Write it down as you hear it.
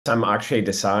I'm Akshay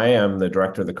Desai. I'm the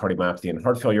director of the Cardiomyopathy and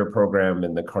Heart Failure Program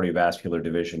in the Cardiovascular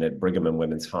Division at Brigham and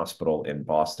Women's Hospital in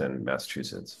Boston,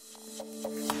 Massachusetts.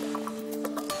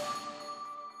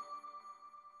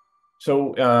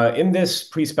 So in this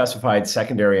pre-specified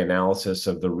secondary analysis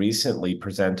of the recently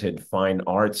presented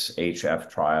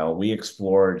FINEARTS-HF trial, we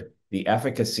explored the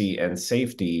efficacy and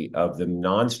safety of the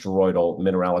non-steroidal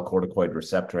mineralocorticoid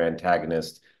receptor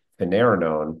antagonist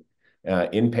Finerenone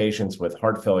in patients with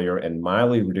heart failure and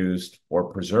mildly reduced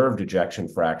or preserved ejection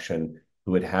fraction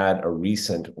who had had a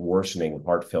recent worsening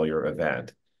heart failure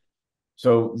event.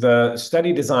 So the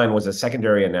study design was a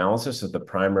secondary analysis of the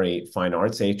primary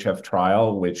FINEARTS-HF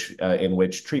trial, in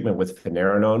which treatment with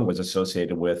Finerenone was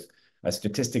associated with a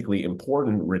statistically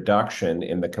important reduction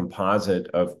in the composite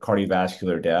of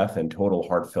cardiovascular death and total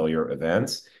heart failure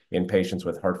events in patients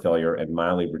with heart failure and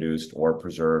mildly reduced or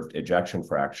preserved ejection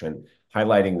fraction,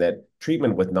 highlighting that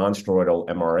treatment with nonsteroidal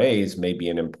MRAs may be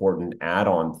an important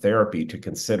add-on therapy to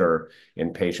consider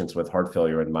in patients with heart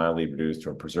failure and mildly reduced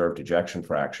or preserved ejection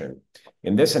fraction.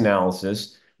 In this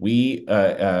analysis, we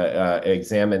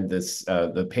examined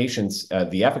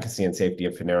the efficacy and safety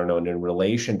of Finerenone in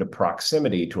relation to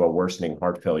proximity to a worsening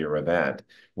heart failure event.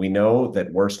 We know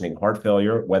that worsening heart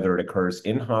failure, whether it occurs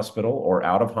in hospital or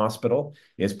out of hospital,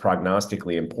 is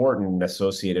prognostically important and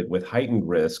associated with heightened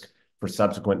risk for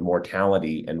subsequent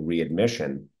mortality and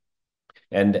readmission.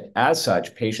 And as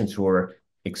such, patients who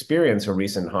experience a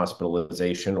recent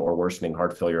hospitalization or worsening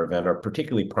heart failure event are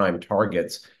particularly prime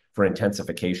targets for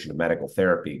intensification of medical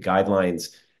therapy.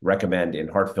 Guidelines recommend in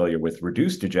heart failure with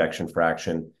reduced ejection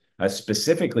fraction,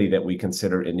 specifically that we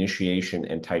consider initiation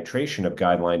and titration of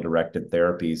guideline-directed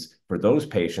therapies for those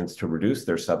patients to reduce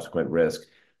their subsequent risk.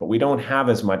 But we don't have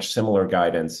as much similar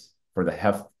guidance for the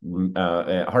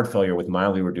heart failure with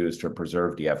mildly reduced or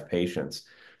preserved EF patients.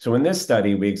 So in this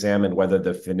study, we examined whether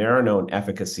the Finerenone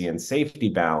efficacy and safety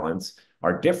balance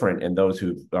are different in those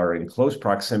who are in close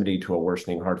proximity to a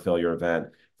worsening heart failure event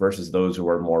versus those who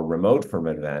are more remote from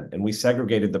an event. And we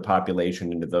segregated the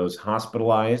population into those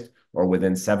hospitalized or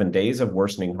within 7 days of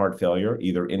worsening heart failure,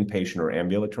 either inpatient or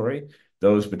ambulatory,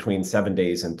 those between 7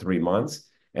 days and 3 months,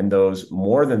 and those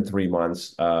more than 3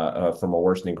 months from a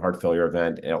worsening heart failure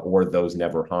event, or those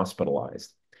never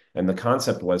hospitalized. And the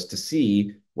concept was to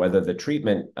see whether the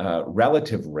treatment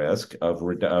relative risk of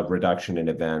reduction in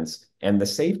events and the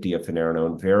safety of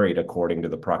Finerenone varied according to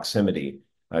the proximity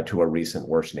to a recent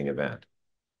worsening event.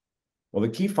 Well, the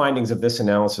key findings of this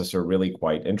analysis are really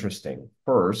quite interesting.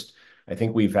 First, I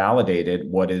think we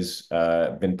validated what has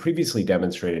been previously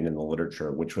demonstrated in the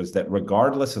literature, which was that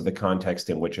regardless of the context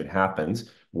in which it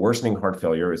happens, worsening heart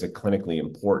failure is a clinically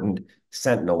important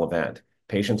sentinel event.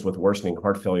 Patients with worsening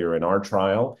heart failure in our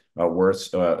trial were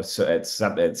at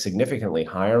significantly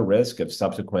higher risk of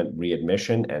subsequent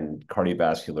readmission and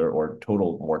cardiovascular or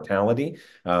total mortality,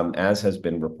 as has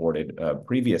been reported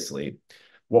previously.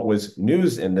 What was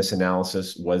news in this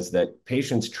analysis was that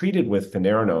patients treated with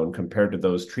Finerenone compared to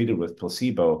those treated with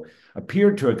placebo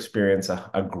appeared to experience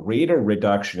a greater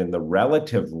reduction in the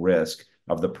relative risk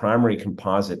of the primary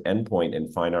composite endpoint in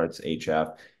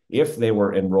FINEARTS-HF if they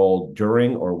were enrolled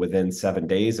during or within 7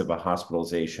 days of a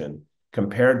hospitalization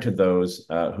compared to those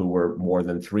who were more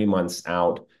than 3 months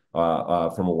out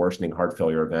from a worsening heart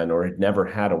failure event or had never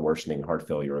had a worsening heart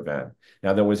failure event.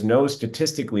 Now, there was no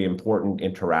statistically important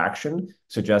interaction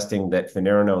suggesting that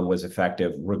Finerenone was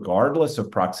effective regardless of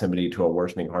proximity to a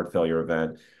worsening heart failure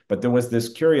event, but there was this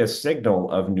curious signal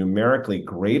of numerically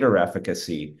greater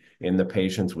efficacy in the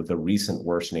patients with a recent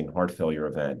worsening heart failure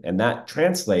event. And that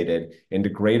translated into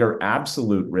greater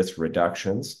absolute risk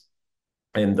reductions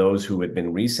in those who had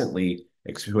recently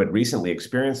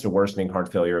experienced a worsening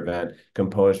heart failure event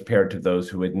compared to those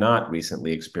who had not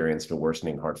recently experienced a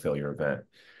worsening heart failure event.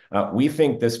 We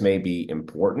think this may be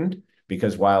important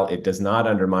because while it does not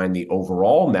undermine the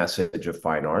overall message of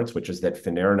FINEARTS, which is that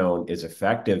Finerenone is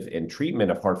effective in treatment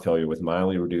of heart failure with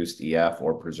mildly reduced EF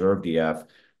or preserved EF,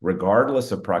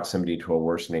 regardless of proximity to a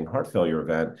worsening heart failure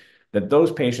event, that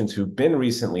those patients who've been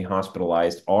recently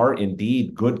hospitalized are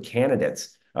indeed good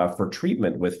candidates for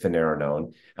treatment with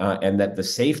Finerenone, and that the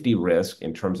safety risk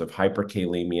in terms of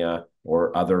hyperkalemia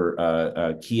or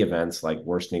other key events like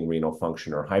worsening renal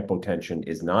function or hypotension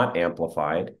is not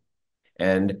amplified,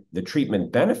 and the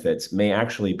treatment benefits may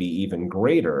actually be even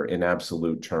greater in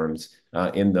absolute terms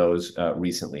in those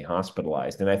recently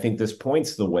hospitalized. And I think this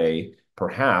points the way,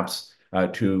 perhaps,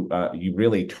 to you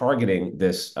really targeting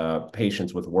this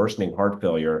patients with worsening heart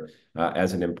failure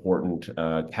as an important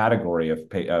category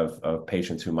of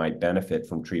patients who might benefit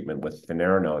from treatment with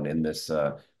Finerenone in this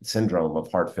syndrome of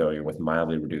heart failure with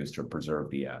mildly reduced or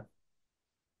preserved EF.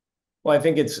 Well, I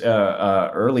think it's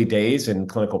early days in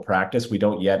clinical practice. We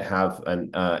don't yet have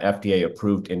an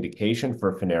FDA-approved indication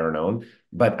for Finerenone,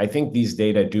 but I think these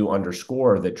data do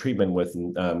underscore that treatment with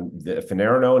the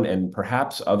Finerenone and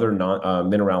perhaps other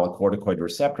mineralocorticoid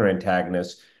receptor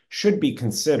antagonists should be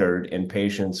considered in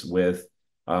patients with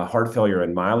heart failure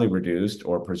and mildly reduced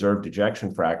or preserved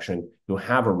ejection fraction who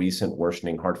have a recent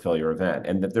worsening heart failure event,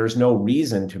 and that there's no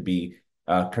reason to be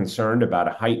concerned about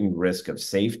a heightened risk of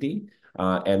safety.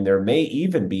 And there may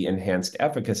even be enhanced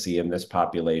efficacy in this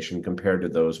population compared to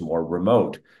those more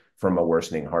remote from a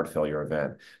worsening heart failure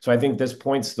event. So I think this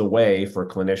points the way for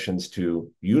clinicians to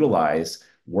utilize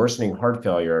worsening heart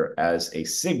failure as a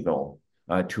signal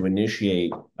to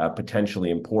initiate potentially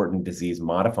important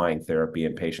disease-modifying therapy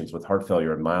in patients with heart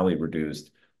failure and mildly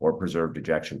reduced or preserved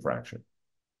ejection fraction.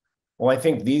 Well, I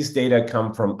think these data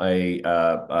come from a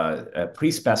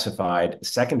pre-specified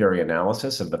secondary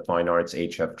analysis of the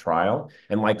FINEARTS-HF trial.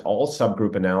 And like all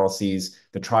subgroup analyses,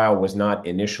 the trial was not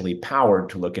initially powered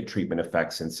to look at treatment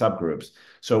effects in subgroups.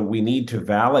 So we need to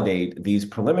validate these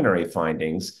preliminary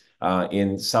findings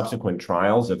in subsequent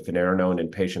trials of Finerenone in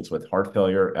patients with heart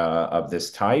failure of this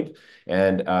type.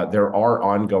 And there are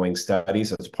ongoing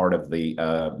studies as part of the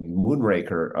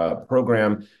Moonraker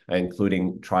program,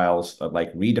 including trials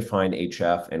like Redefine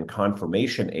HF and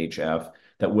Confirmation HF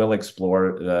that will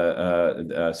explore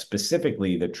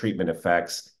specifically the treatment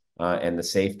effects and the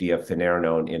safety of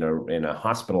Finerenone in a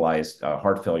hospitalized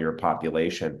heart failure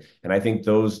population. And I think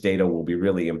those data will be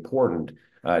really important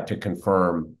to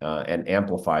confirm and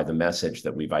amplify the message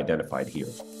that we've identified here.